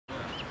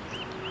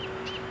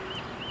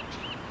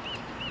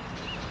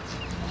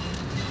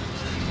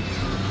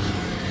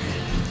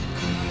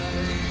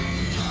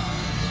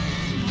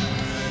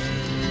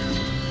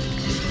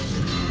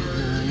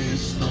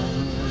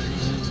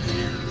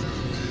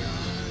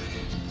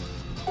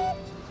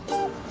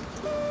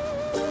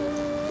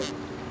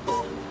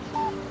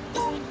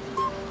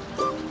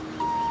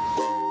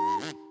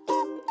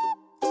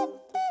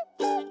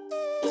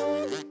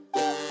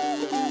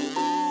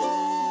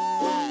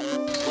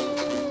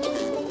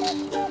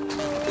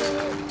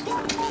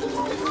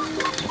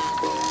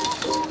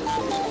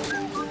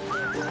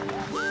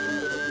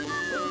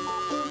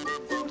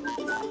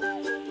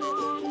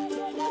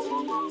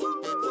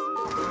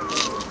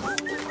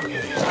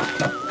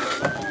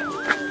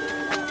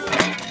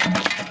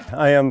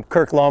I am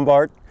Kirk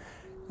Lombard,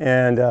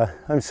 and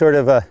I'm sort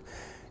of a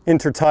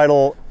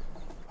intertidal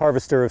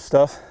harvester of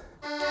stuff.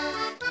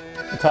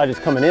 The tide is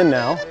coming in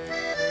now.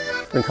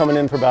 It's been coming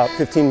in for about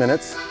 15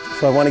 minutes,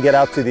 so I want to get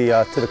out to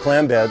the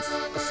clam beds.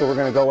 So we're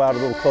going to go out a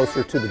little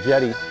closer to the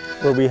jetty,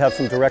 where we have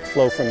some direct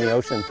flow from the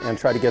ocean, and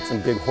try to get some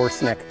big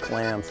horseneck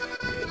clams.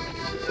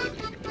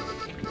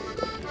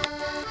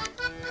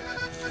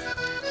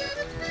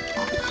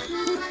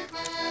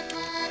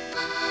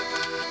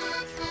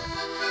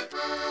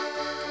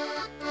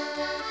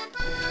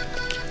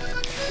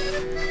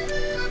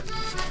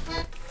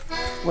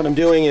 What I'm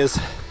doing is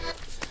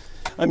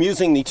I'm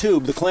using the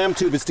tube. The clam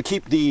tube is to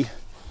keep the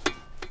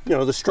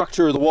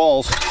structure of the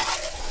walls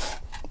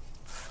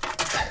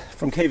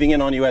from caving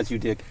in on you as you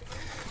dig.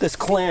 This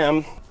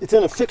clam, it's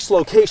in a fixed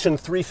location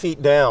 3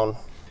 feet down,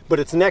 but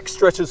its neck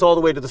stretches all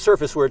the way to the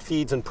surface where it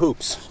feeds and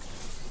poops.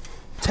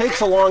 It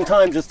takes a long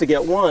time just to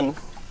get one.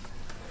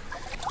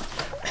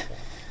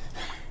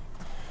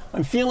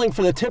 I'm feeling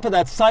for the tip of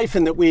that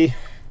siphon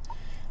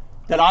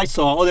that I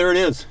saw. Oh, there it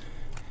is.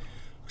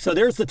 So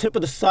there's the tip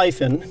of the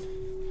siphon.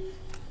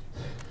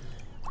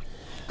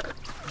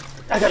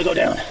 I gotta go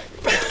down.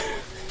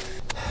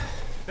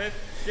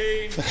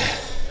 15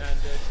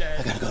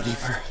 I gotta go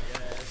deeper.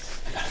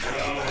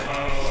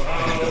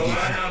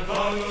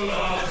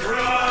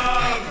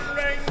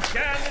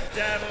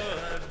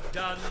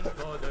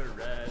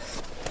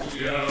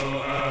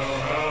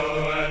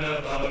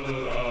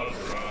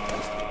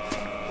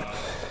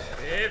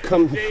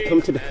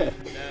 Come to bed.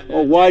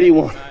 Oh, why do you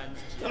want?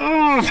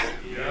 Oh,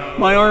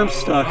 my arm's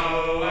stuck.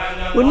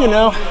 Wouldn't you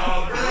know?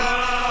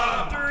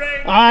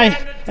 I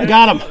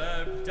got him.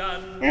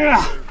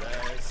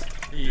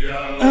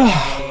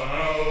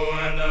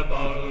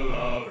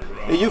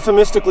 A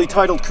euphemistically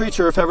titled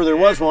creature, if ever there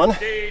was one.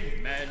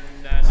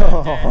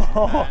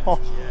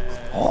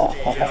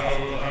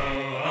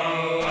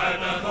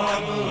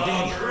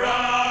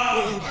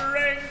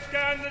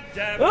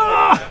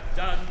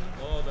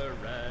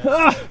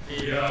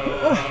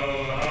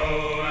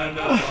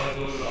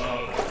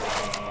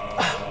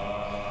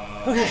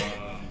 Okay.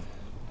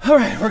 All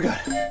right, we're good.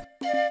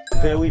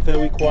 Very,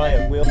 very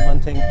quiet whale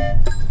hunting.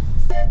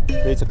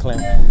 There's a clam.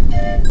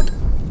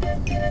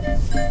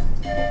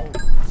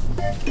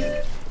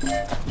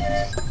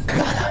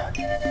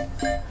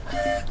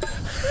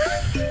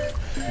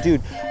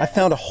 Dude, I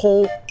found a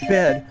whole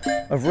bed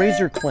of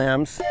razor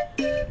clams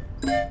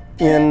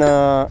in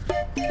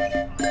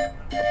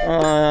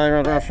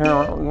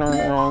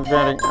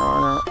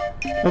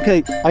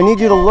okay, I need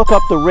you to look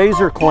up the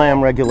razor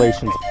clam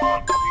regulations.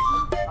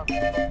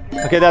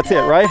 Okay, that's it,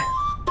 right?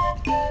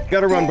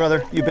 Gotta run,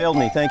 brother. You bailed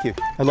me. Thank you.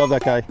 I love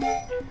that guy.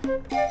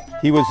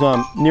 He was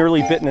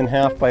nearly bitten in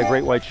half by a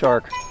great white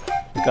shark.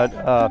 He got,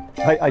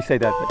 I say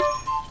that,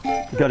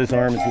 but he got his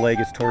arm, his leg,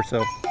 his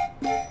torso.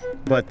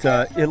 But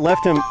it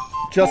left him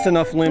just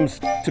enough limbs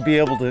to be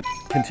able to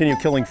continue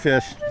killing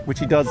fish, which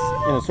he does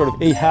in a sort of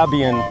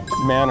Ahabian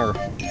manner.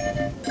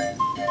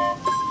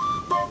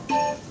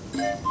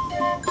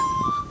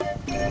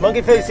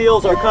 Monkey face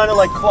eels are kind of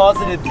like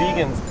closeted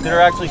vegans that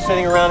are actually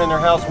sitting around in their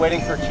house waiting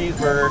for a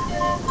cheeseburger.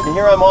 And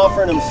here I'm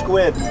offering them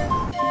squid.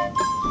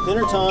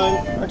 Dinner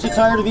time. Aren't you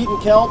tired of eating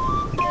kelp?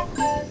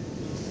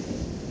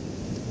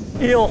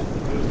 Eel.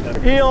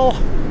 Eel.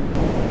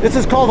 This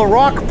is called a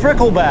rock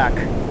prickleback.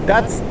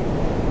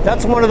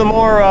 That's one of the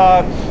more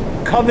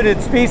coveted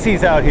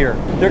species out here.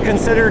 They're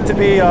considered to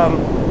be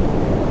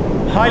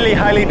highly,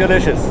 highly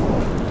delicious.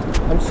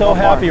 I'm so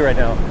happy right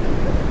now.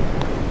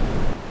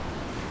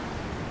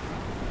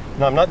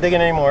 No, I'm not digging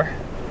anymore,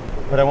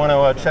 but I want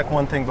to check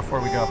one thing before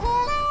we go.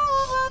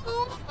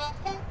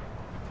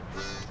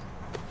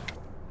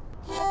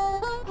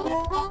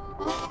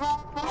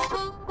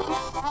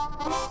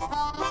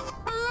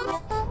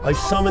 I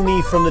summon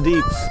thee from the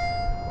deeps.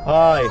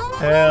 I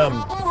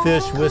am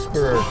Fish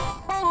Whisperer.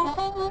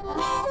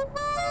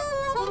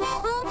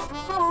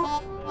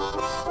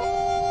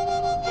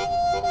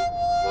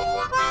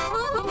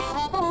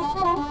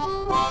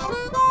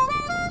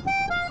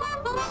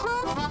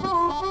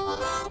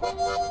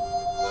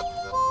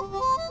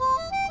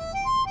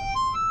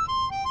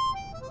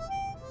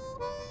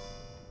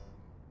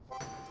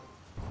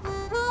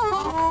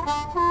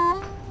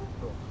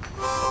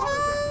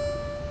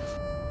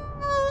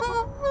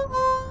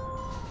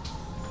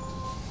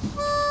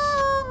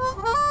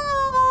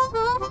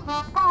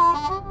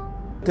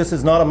 This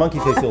is not a monkey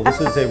face eel,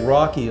 this is a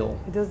rock eel.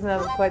 It doesn't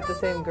have quite the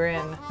same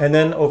grin. And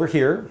then over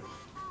here,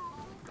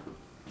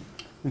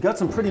 we got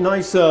some pretty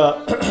nice...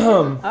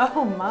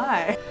 Oh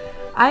my.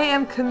 I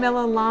am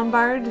Camilla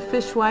Lombard,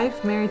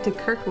 fishwife, married to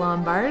Kirk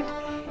Lombard.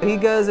 He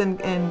goes and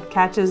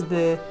catches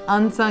the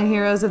unsung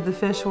heroes of the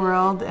fish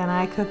world, and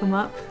I cook them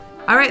up.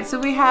 All right, so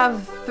we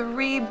have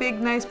 3 big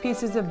nice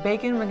pieces of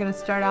bacon. We're gonna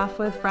start off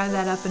with, fry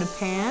that up in a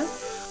pan.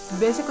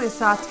 Basically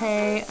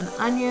saute an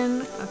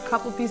onion, a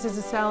couple pieces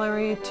of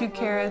celery, 2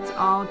 carrots,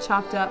 all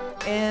chopped up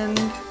in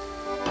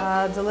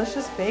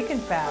delicious bacon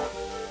fat.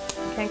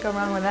 Can't go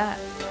wrong with that.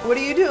 What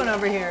are you doing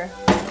over here?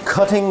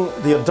 Cutting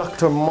the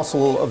adductor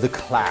muscle of the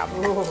clam.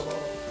 Ooh.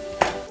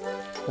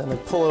 Then they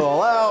pull it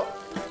all out.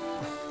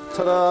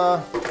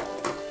 Ta-da!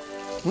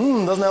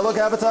 Doesn't that look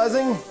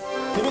appetizing?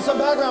 Give me some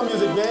background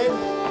music, babe.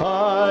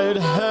 I'd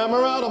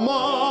hammer out a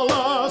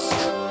mollusk.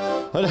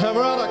 I'd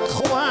hammer out a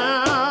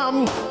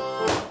clam.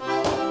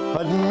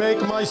 I'd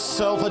make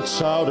myself a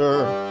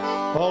chowder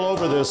all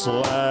over this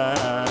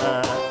land.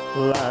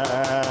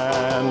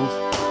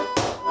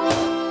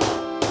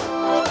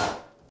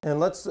 And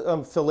let's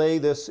fillet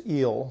this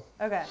eel.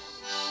 Okay.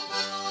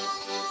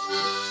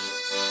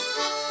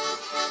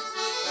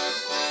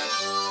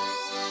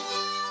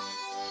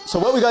 So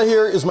what we got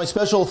here is my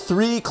special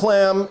 3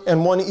 clam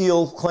and 1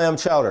 eel clam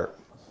chowder.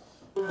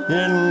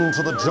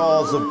 Into the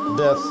jaws of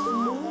death.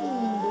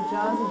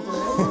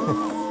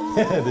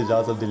 The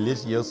jaws of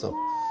delicious. The jaws of delicioso.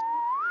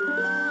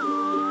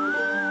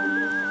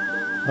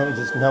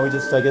 Now we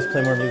just, I guess,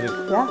 play more music.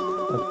 Yeah.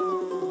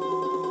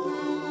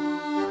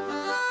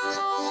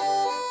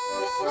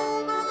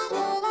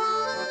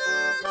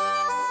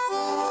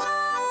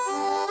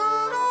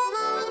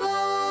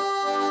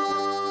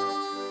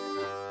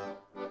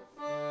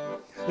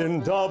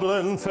 In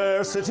Dublin,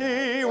 fair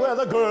city, where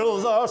the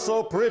girls are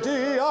so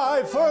pretty,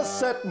 I first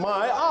set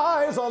my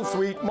eyes on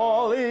sweet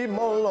Molly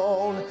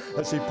Malone,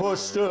 as she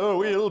pushed her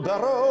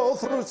wheelbarrow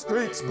through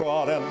streets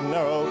broad and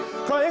narrow,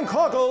 crying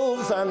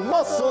cockles and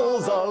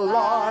mussels,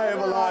 alive,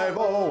 alive,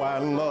 oh,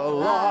 and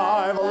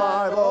alive,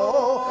 alive,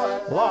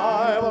 oh,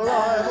 alive,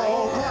 alive,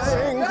 oh,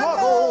 crying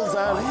cockles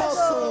and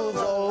mussels,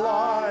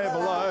 alive,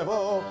 alive,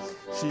 oh.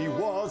 She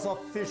was a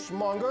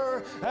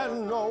fishmonger,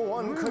 and no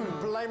one could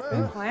blame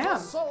her. Clam.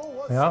 So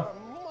was Yeah. her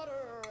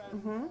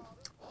mother.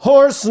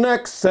 Horse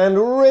necks and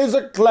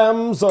razor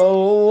clams,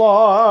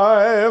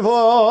 alive,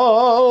 alive.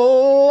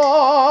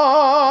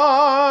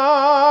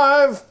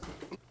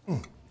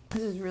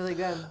 This is really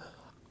good.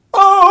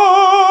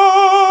 Oh!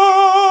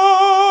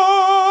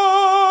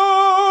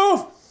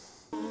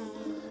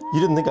 You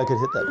didn't think I could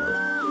hit that note?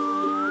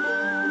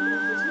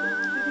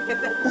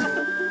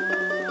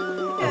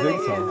 I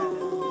think so.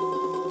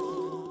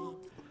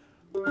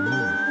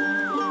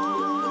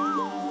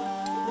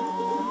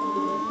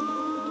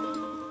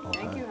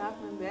 Thank you,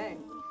 Huffman Bay.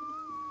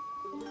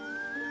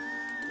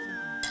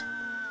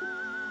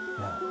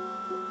 Yeah.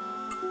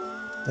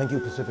 Thank you,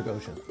 Pacific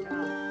Ocean.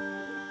 Yeah.